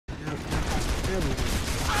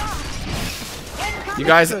You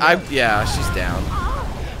guys, yeah, she's down.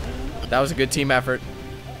 That was a good team effort.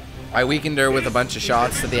 I weakened her with a bunch of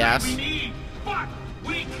shots to the ass.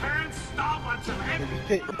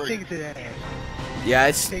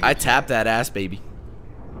 Yeah, I tapped that ass, baby.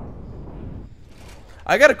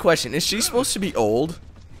 I got a question. Is she supposed to be old?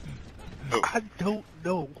 I don't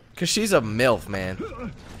know. Cause she's a MILF,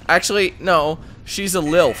 man. Actually, no, she's a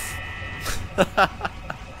LILF.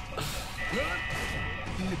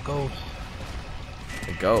 She's a ghost.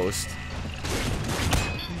 A ghost?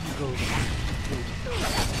 She's a ghost.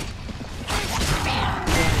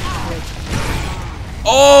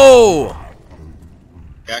 Oh!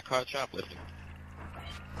 Got caught shoplifting.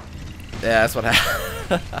 Yeah, that's what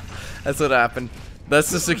happened. That's what happened. That's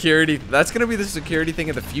the security. That's gonna be the security thing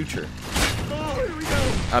of the future.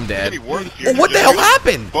 I'm dead. Oh, what the hell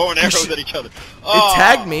happened? Bow and arrows at each other. It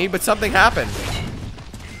tagged me, but something happened.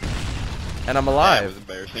 And I'm alive. That was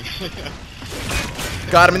embarrassing.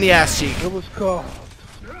 Got him in the ass cheek. It was called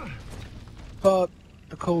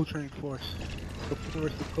the Cold Train Force. The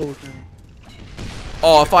Force of Cold Train.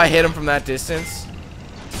 Oh, if I hit him from that distance.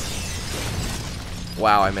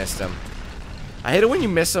 Wow, I missed him. I hate it when you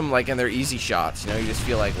miss them like in their easy shots. You know, you just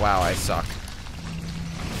feel like, wow, I suck.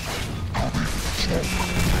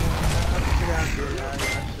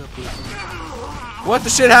 What the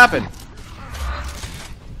shit happened?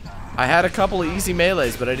 I had a couple of easy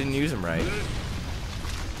melees, but I didn't use them right.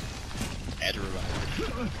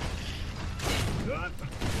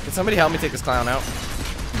 Can somebody help me take this clown out?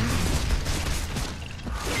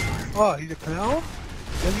 Oh, he's a clown?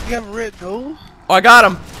 Does he have a red nose? Oh, I got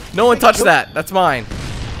him. No one touched that. That's mine.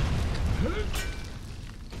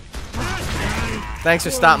 Thanks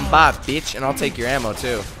for stopping by, bitch, and I'll take your ammo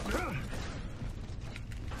too.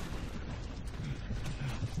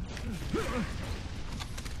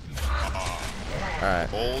 Alright.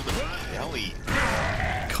 Cold jelly.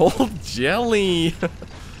 Cold jelly.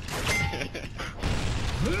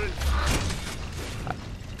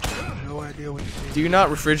 No idea what you did. Do you not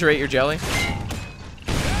refrigerate your jelly?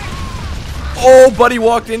 Oh, buddy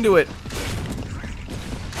walked into it.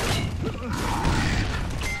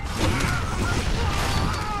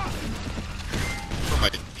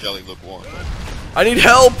 My jelly look warm. I need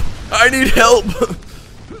help. I need help.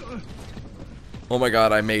 Oh my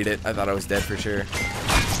god, I made it. I thought I was dead for sure.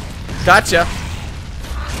 Gotcha.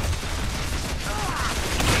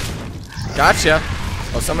 Gotcha.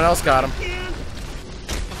 Oh, someone else got him.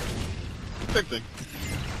 Same thing.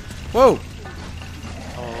 Whoa.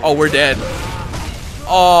 Oh, we're dead.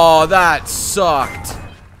 Oh, that sucked.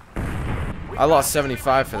 I lost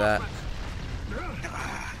 75 for that.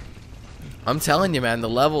 I'm telling you, man, the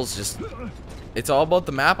levels just... It's all about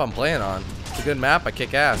the map I'm playing on. It's a good map, I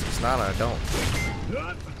kick ass. If it's not, I don't.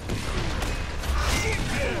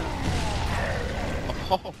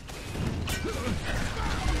 Oh.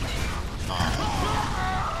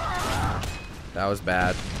 That was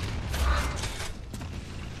bad.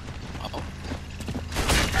 Uh-oh.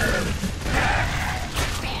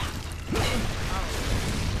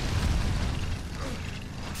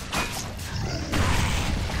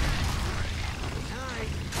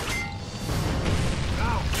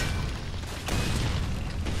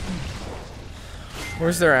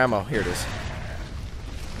 Where's their ammo? Here it is.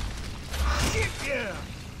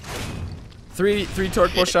 Three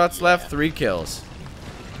torque pull shots left, 3 kills.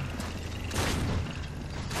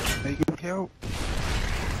 Make him count.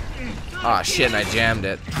 Ah, shit, and I jammed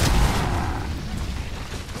it.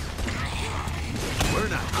 We're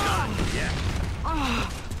not done yet. Oh,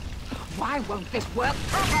 why won't this work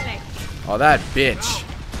properly? Oh, that bitch.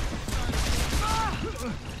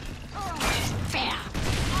 Fair.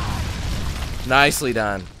 Nicely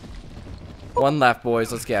done. 1 left,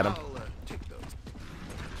 boys. Let's get him.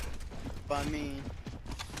 By me.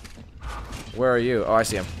 Where are you? Oh, I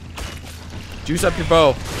see him. Juice up your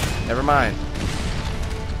bow. Never mind.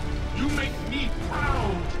 You make me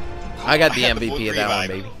proud. I got the MVP of that one,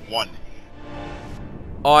 baby. 1.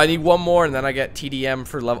 Oh, I need 1 more, and then I get TDM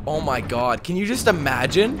for level. Oh my god. Can you just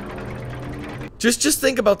imagine? Just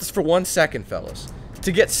think about this for 1 second, fellas.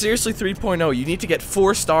 To get seriously 3.0, you need to get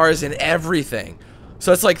 4 stars in everything.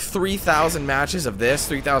 So it's like 3,000 matches of this,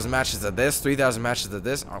 3,000 matches of this, 3,000 matches of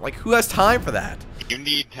this. Like, who has time for that? You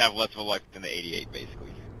need to have less of a life than the 88, basically.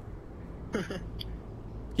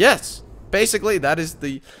 Yes. Basically, that is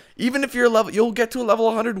the... Even if you're a level... You'll get to a level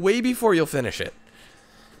 100 way before you'll finish it.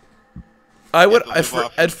 I would... At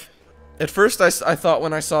first, I thought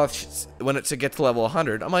when I saw... When it to get to level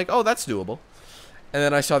 100, I'm like, oh, that's doable. And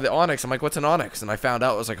then I saw the Onyx. I'm like, what's an Onyx? And I found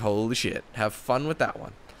out, I was like, holy shit. Have fun with that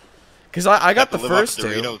one. Because I got the Have to live first up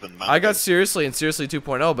to two. Doritos and I got Mountain Seriously and Seriously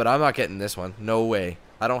 2.0, but I'm not getting this one. No way.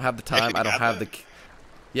 I don't have the time. Actually, I don't got have the... that.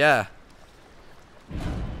 Yeah.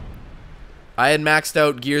 I had maxed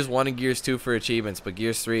out Gears 1 and Gears 2 for achievements, but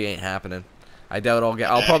Gears 3 ain't happening. I doubt I'll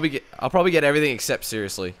get... I'll probably get everything except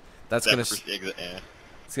Seriously. That's gonna...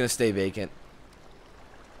 It's gonna stay vacant.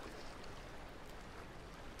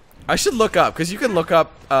 I should look up, because you can look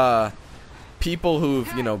up people who've,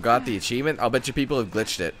 you know, got the achievement. I'll bet you people have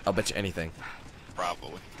glitched it. I'll bet you anything.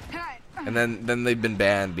 Probably. And then they've been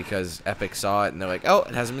banned because Epic saw it and they're like, oh,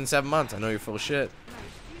 it hasn't been 7 months. I know you're full of shit.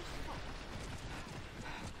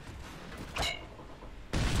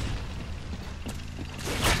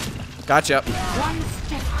 Gotcha. One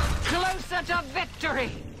step closer to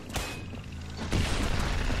victory.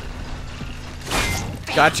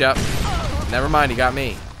 Gotcha. Never mind, he got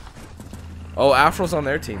me. Oh, Afro's on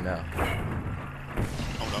their team now.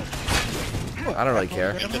 Oh no. I don't really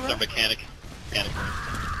care. It's a mechanic.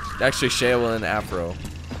 Actually, Shayla and Afro.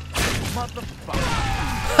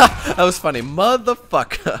 That was funny.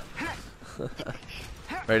 Motherfucker.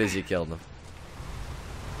 Right as he killed him.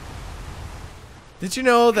 Did you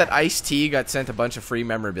know that Ice-T got sent a bunch of free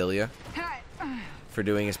memorabilia for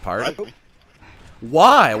doing his part? Right.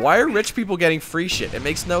 Why? Why are rich people getting free shit? It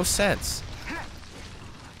makes no sense.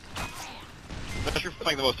 Unless you're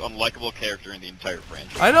playing the most unlikable character in the entire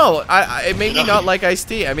franchise. I know. It made me not like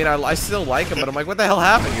Ice-T. I mean, I still like him, but I'm like, what the hell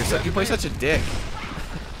happened? You play such a dick.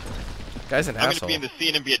 Guy's an I'm asshole. gonna be in the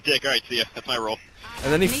scene and be a dick. Alright, see ya. That's my role.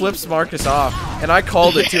 And then he flips Marcus off, and I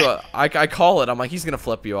called it too. I call it. I'm like, he's gonna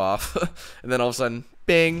flip you off, and then all of a sudden,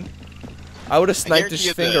 bing! I would have sniped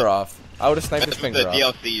his finger off. I would have sniped his That's what finger the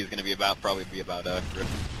off. DLC is gonna be about. Probably be about Griffin.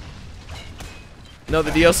 No, the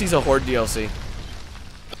DLC's a horde DLC.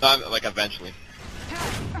 Like eventually.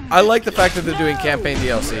 I like the fact that they're doing campaign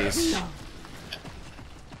DLCs.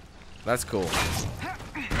 That's cool.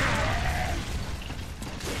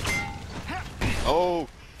 Oh.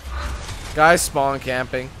 Guys spawn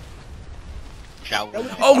camping. Shall we?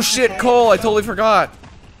 Oh shit, Cole! I totally forgot.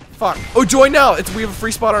 Fuck. Oh, join now! We have a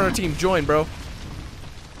free spot on our team. Join, bro.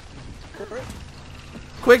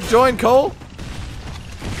 Quick, join, Cole.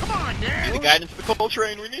 Come on, Be now. the guidance of the coal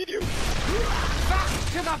train. We need you. Back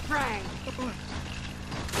to the fray.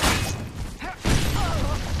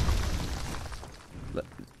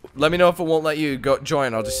 Let me know if it won't let you go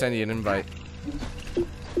join. I'll just send you an invite.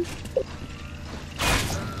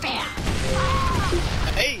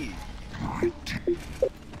 Hey.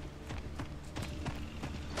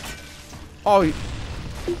 Oh,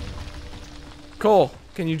 Cole,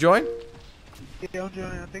 can you join? Yeah, I'm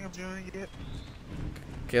joining. I think I'm joining it.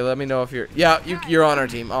 Okay, let me know if you're. Yeah, you're on our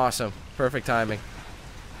team. Awesome, perfect timing.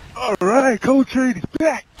 All right, Cold Trade is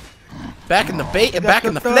back. Back in the back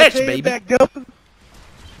in the flesh, baby. Back, Delta.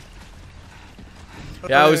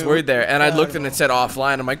 Yeah, I was worried there, and I looked and it said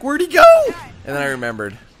offline. I'm like, where'd he go? And then I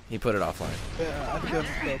remembered he put it offline. Yeah, I took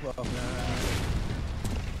myself off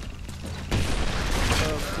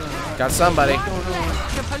now. Got somebody.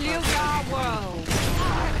 To pollute our world.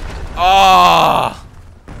 Oh!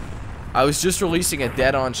 I was just releasing a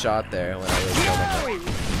dead-on shot there when I was killing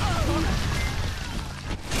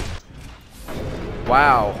him.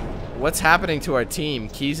 Wow, what's happening to our team?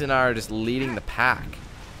 Keys and I are just leading the pack.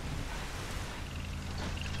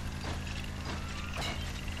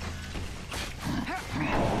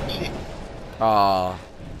 Aw. I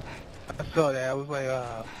saw that. I was like,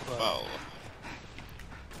 Oh.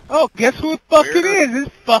 oh, guess who it fucking is?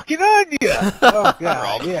 It's fucking Anya. Oh,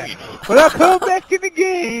 God, yeah. But I come back in the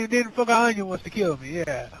game, then fucking Anya wants to kill me,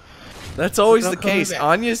 yeah. That's always the Don't call me case. back.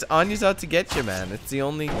 Anya's out to get you, man. It's the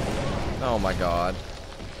only... Oh my god.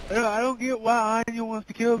 I don't get why Anya wants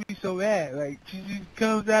to kill me so bad. Like, she just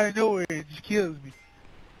comes out of nowhere and just kills me.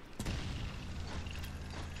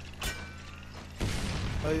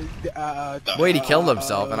 Wait, he killed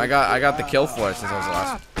himself, and I got the kill for it since I was the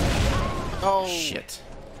last. Oh. Shit.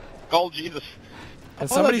 Call Jesus. Can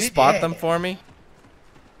somebody spot them for me?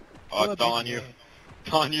 Oh, it's all on you.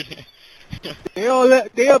 It's on you. They all up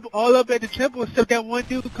at the temple except that one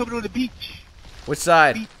dude coming on the beach. Which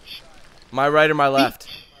side? Beach. My right or my left?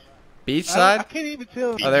 Beach I side? can't even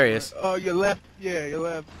tell. Oh, there he is. Oh, your left. Yeah, your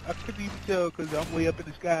left. I couldn't even tell because I'm way up in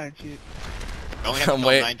the sky and shit. I only have to I'm call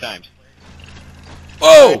wait- 9 times.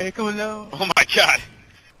 Whoa! Hey, coming down. Oh my god.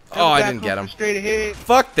 Oh, I didn't get him. Straight ahead.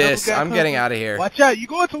 Fuck this. Double guy I'm comes getting from- out of here. Watch out. You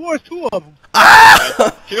going towards two of them.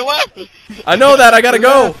 Ah! To your left. I know that. I gotta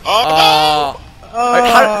go. Oh,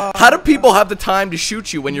 How do people have the time to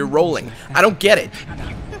shoot you when you're rolling? I don't get it.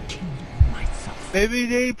 Maybe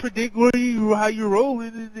they predict how you're rolling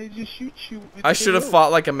and they just shoot you. I should have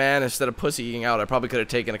fought like a man instead of pussy-eating out. I probably could have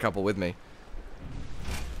taken a couple with me.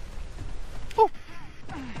 Oh.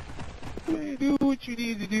 Do what you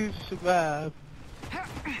need to do to survive.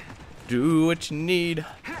 Do what you need,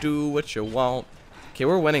 do what you want. Okay,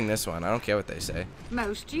 we're winning this one. I don't care what they say.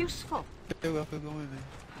 Most useful. They're gonna go in there.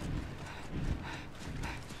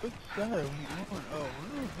 Which side are we on? Oh,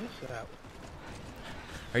 we're on this side.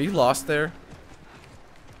 Are you lost there?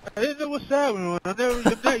 I didn't know what side we're on. I'm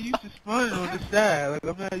not used to spawning on this side. Like,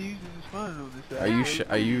 I'm not used to spawning on this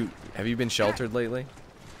side. Have you been sheltered lately?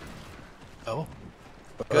 No.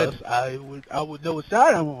 Good. I would know what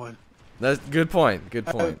side I'm on. That's good point. Good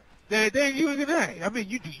point. Then you and I mean,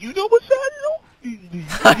 you know what side you're on?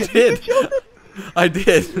 I did. I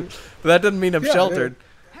did. But that doesn't mean I'm sheltered.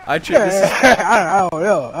 I don't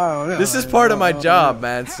know. This is part of my job,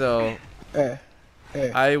 man. So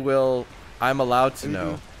I'm allowed to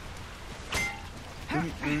know. Let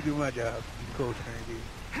me do my job. Be the cold train, dude.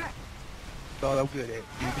 That's all I'm good at.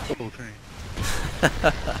 Be the cold train.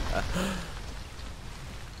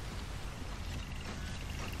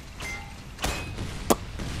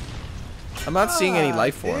 I'm not seeing any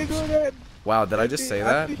life forms. Wow, did I just say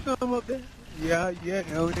that? Yeah,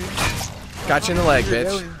 Ellen. Got you in the leg,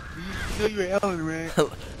 bitch. You know you're Ellen, right?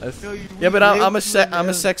 Yeah, but I'm a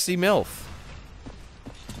sexy MILF.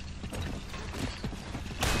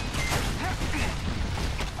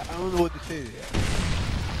 I don't know what to say to that.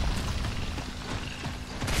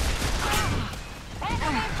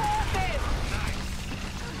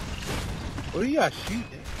 What are y'all shooting at?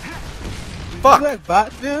 Fuck! You like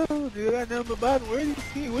bots now? Do you got nothing but bots? Where are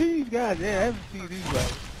these guys at? I haven't seen these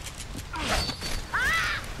guys.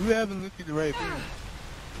 We haven't looked in the right place.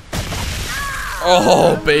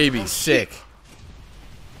 Oh, baby, sick.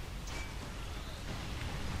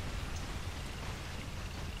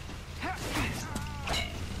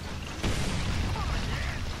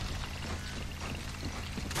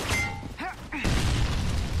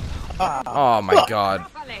 Oh my god.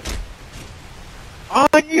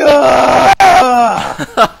 Anya!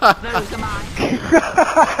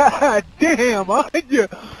 Damn, Anya!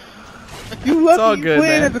 You lucky you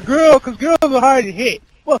playing as a girl, cause girls are hard to hit.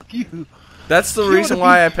 Fuck you. That's the reason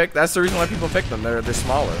why that's the reason why people pick them. They're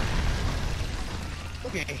smaller.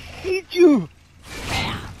 Okay, I hate you.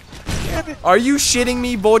 Are you shitting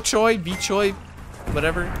me, Bochoy? Bichoy?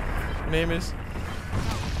 Whatever your name is.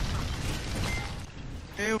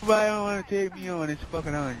 Everybody don't want to take me on, it's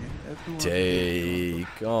fucking Anya.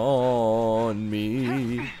 Take on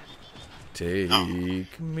me.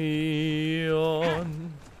 Take me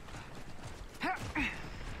on.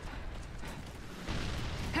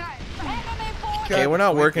 Okay, we're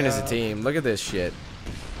not working as a team. Look at this shit.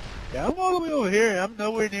 Yeah, I'm all the way over here. I'm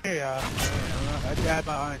nowhere near y'all. I died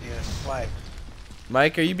by Anya twice.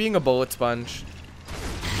 Mike, are you being a bullet sponge?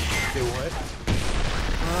 Say what?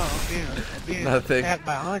 Oh, I'm being attacked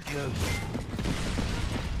by Anya.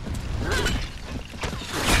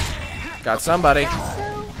 Got somebody.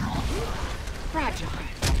 Fragile.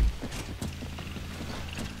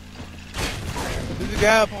 There's a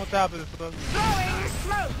guy up on top of the fucking.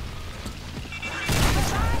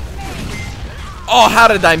 Oh, how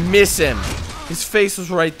did I miss him? His face was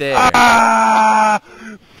right there. Ah!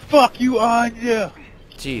 Fuck you, Anya!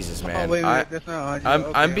 Jesus, man. Oh, wait, that's not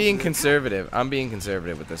Anya. I'm being conservative. I'm being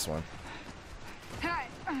conservative with this one.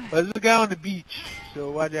 There's a guy on the beach,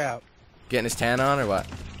 so watch out. Getting his tan on or what?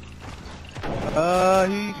 He's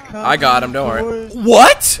coming. I got him, don't worry.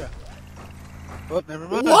 What? Oh, never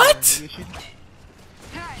mind. What?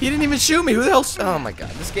 He didn't even shoot me. Who the hell? Oh my god,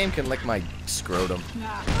 this game can lick my scrotum.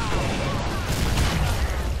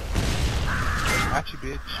 Got you,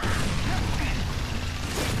 bitch.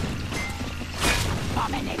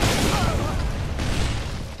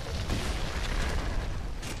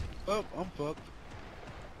 Oh, I'm fucked.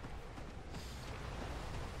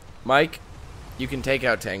 Mike, you can take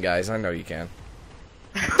out 10 guys. I know you can.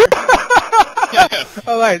 I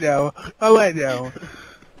like that one. I like that one.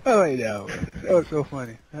 I like that one. That was so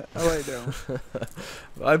funny. I like that one.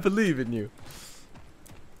 I believe in you.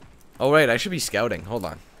 Oh, wait, I should be scouting. Hold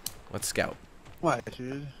on. Let's scout. What,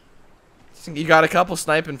 dude? You got a couple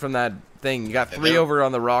sniping from that thing. You got 3 over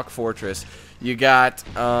on the rock fortress. You got,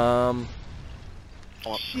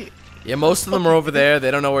 Shit. yeah, most of them are over there. They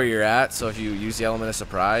don't know where you're at, so if you use the element of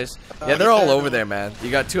surprise. Yeah, they're all over there, man. You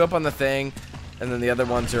got 2 up on the thing, and then the other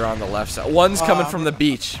ones are on the left side. One's coming from the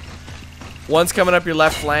beach. One's coming up your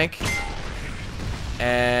left flank.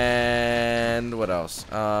 And what else?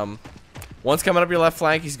 One's coming up your left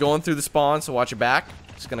flank. He's going through the spawn, so watch your back.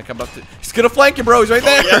 He's gonna come up to. He's gonna flank you, bro. He's right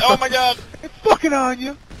there. Oh, yeah. Oh my god. It's fucking on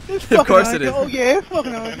you. It's fucking Of course on it you. is. Oh yeah, it's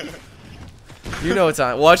fucking on you. You know it's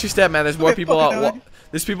on. Watch your step, man. There's more Okay, people fucking out. on.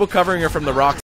 There's people covering her from the rocks.